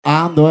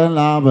ando en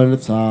la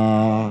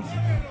Versace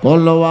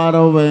con los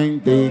varos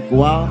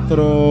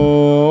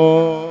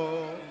 24.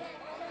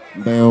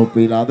 Veo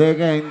pila de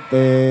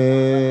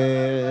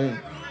gente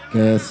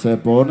que se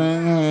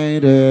ponen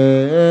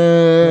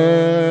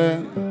aire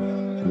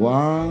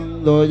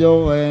cuando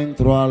yo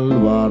entro al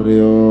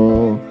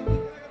barrio.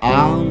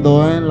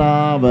 Ando en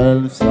la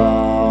Versace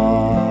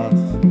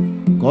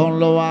con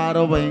los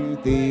varos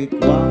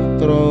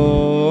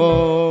 24.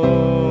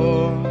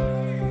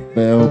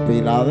 Veo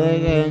pila de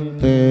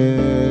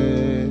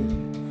gente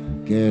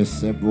que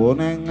se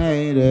ponen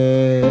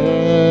aire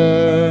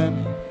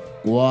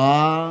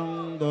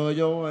cuando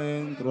yo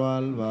entro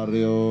al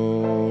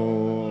barrio.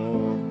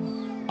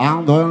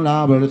 Ando en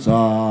la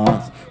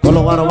Versace con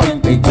los varos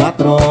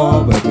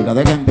 24. Veo pila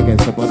de gente que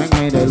se ponen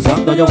aire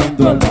cuando yo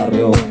entro al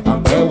barrio.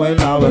 Ando en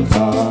la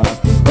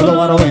Versace con los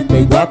varos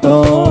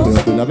 24.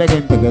 Veo pila de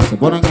gente que se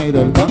ponen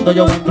aire cuando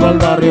yo entro al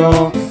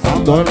barrio.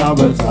 Ando en la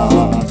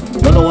Versace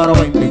con los varos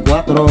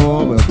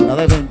 24. Veo pila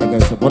de gente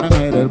que se ponen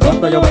aire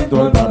cuando yo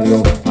entro al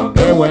barrio.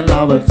 Ando en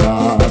la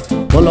Versace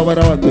con los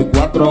varos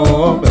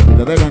 24. Veo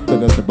pila de gente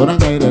que se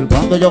ponen aire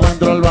cuando yo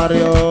entro al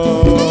barrio.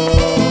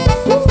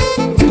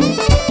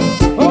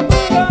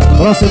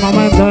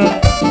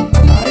 Próximamente,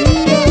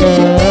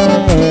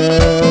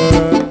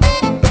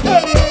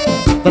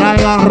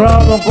 traigan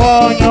robo,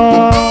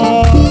 coño.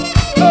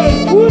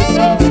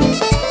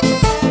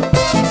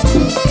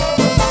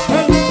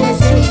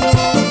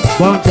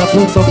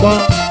 Poncha.com,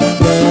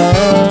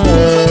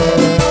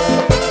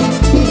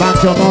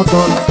 Pancho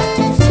Motor,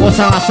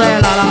 usa la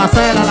gacela.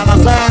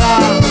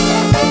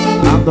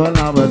 Ando en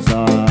la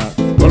Versace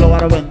con los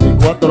varos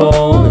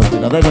 24. De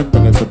pila de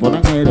gente que se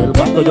ponen a ir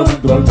cuando yo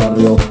entro al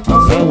barrio.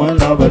 Ando en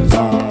la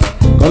Versace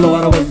con los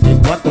varos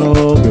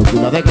 24. De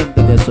pila de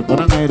gente que se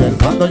ponen a ir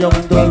cuando yo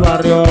entro al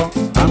barrio.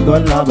 Ando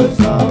en la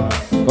Versace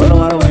con los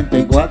varos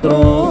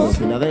 24. De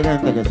pila de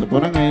gente que se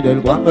ponen a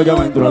ir cuando yo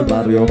entro al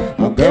barrio.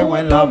 Aunque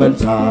en la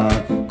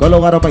Versace con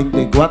los varos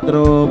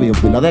 24. Vi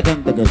pila de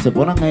gente que se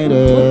ponen a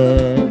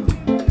ir.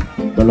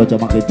 Todos los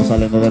chamaquitos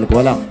saliendo de la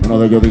escuela, uno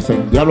de ellos dice: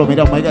 diablo,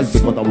 mira, Omega, el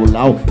tipo está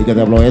burlado. ¿Y qué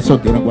diablo eso?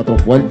 Tiene 4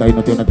 puertas y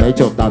no tiene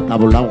techo. Está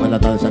burlado, él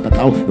está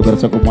desacatado. Yo quiero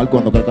ser como él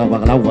cuando cree que va a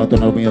ganar. Va a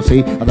tener lo mío,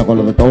 sí, anda con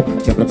lo de todo.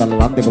 Siempre está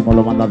adelante como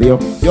lo manda Dios.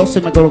 Yo sí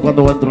me quedo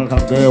cuando entro al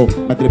jangueo.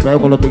 Me tripeo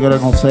con los tigres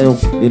en joseo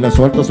y le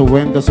suelto sus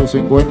 20, sus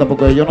 50.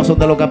 Porque ellos no son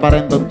de lo que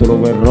aparentan. Tú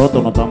los ves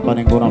rotos, no están para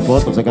ninguna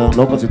foto. Se quedan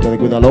locos si te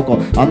descuida loco.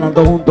 Andan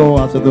todos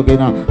juntos haciendo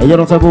esquina. Ellos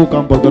no se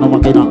buscan porque no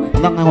maquinan.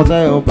 Andan en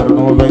joseo, pero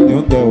no ven ni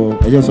un dedo.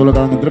 Ellos solo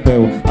quedan en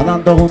tripeo.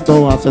 Andan todos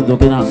juntos haciendo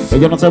esquina.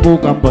 Ellos no se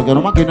buscan porque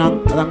no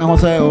maquinan. Andan en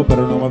joseo,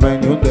 pero no me ven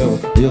ni un dedo.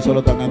 Ellos solo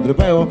están en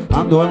tripeo.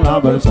 Ando en la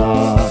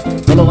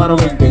Versace con los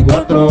varos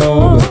 24.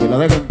 Veo pila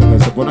de gente que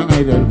se ponen a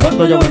ir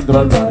cuando yo entro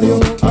al barrio.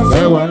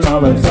 Ando en la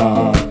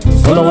Versace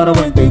con los varos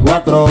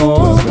 24.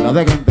 Veo pila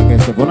de gente que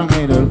se ponen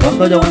a ir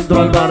cuando yo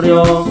entro al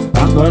barrio.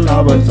 Ando en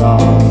la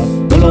Versace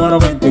con los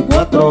varos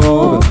 24.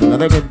 Veo pila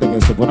de gente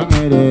que se ponen a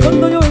ir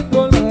cuando yo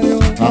entro al barrio.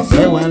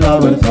 Ando en la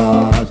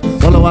Versace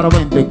con los varos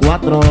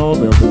 24.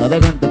 Veo pila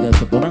de gente que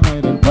se ponen a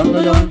ir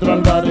cuando yo entro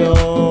al barrio.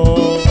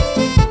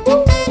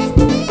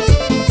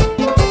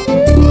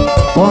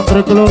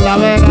 Country Club La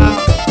Vega,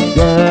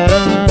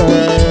 yeah.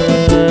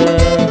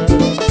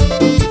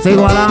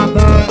 Sigo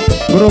adelante,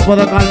 grupo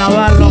de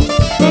carnaval.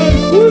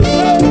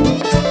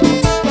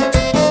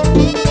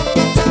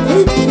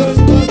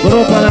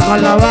 Grupo de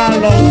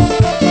carnaval.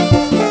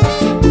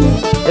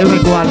 Es mi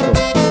cuarto.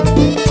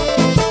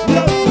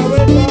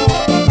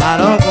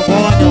 Aroco,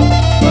 coño.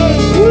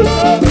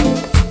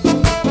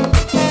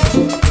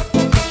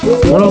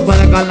 Grupo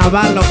de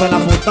carnaval, lo que la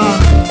puta.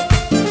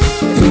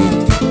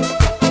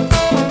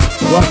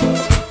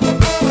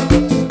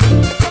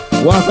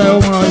 Voy a hacer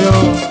uno yo.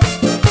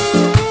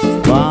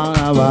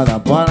 Guanabada,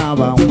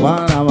 guanabada,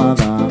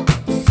 guanabada,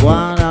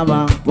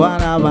 guanabada,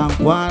 guanabada,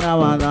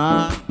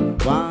 guanabada,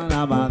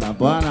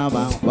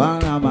 guanabada,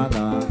 guanabada,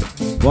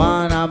 guanabada,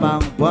 guanabada,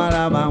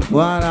 guanabada,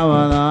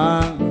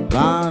 guanabada,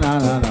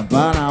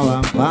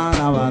 guanabada,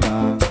 guanabada,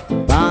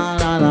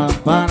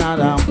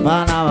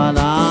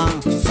 guanabada,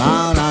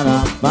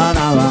 guanabada,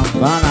 guanabada,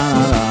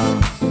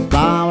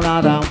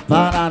 guanabada,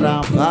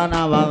 guanabada,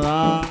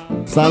 guanabada.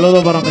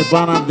 Saludos para mi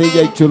pana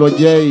DJ Chulo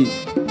J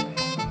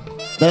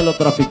de los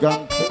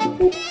traficantes.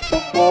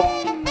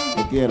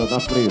 Te quiero, está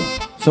frío.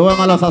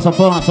 Súbeme los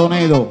saxofones,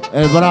 sonido.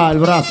 El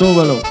bra,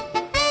 súbelo.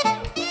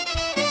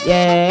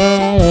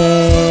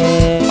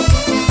 Yeah.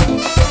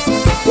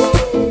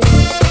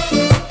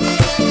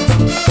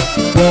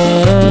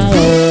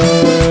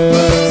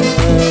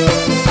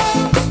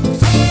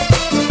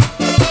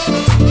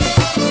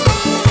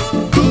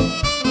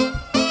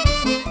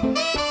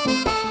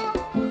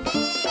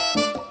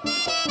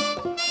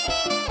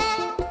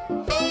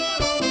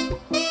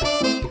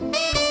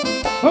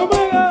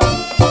 Omega,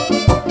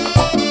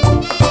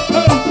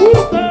 el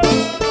Fuerte.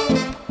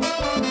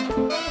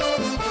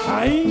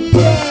 Ay,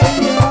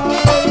 ay, ay.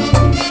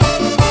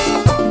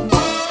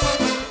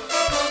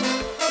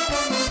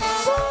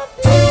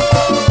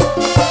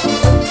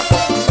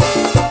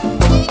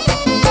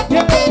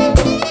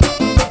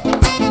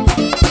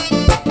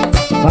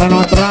 Para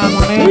nuestro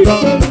hermanito,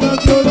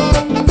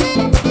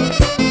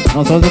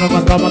 nosotros nos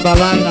encontramos esta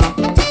vaina.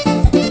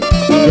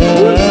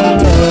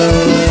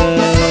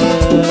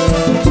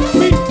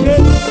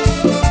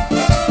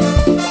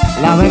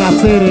 La Vega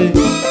City,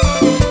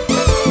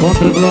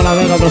 Country Club La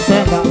Vega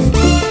presenta.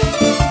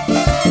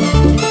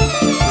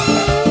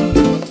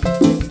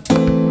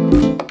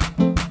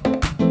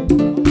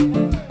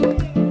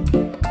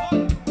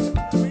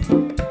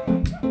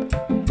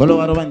 Con los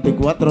baros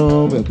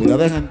 24, veo pila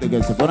de gente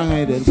que se ponen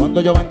a ir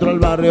cuando yo entro al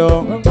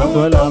barrio,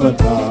 cantando en la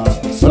verdad.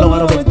 Con los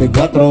baros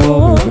 24,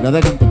 veo pila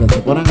de gente que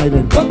se ponen a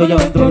ir cuando yo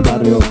entro al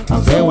barrio,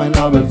 aunque en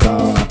la verdad.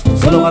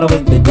 Con los baros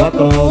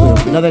 24, veo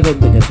pila de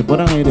gente que se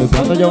ponen a ir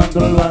cuando yo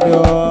entro al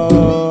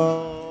barrio.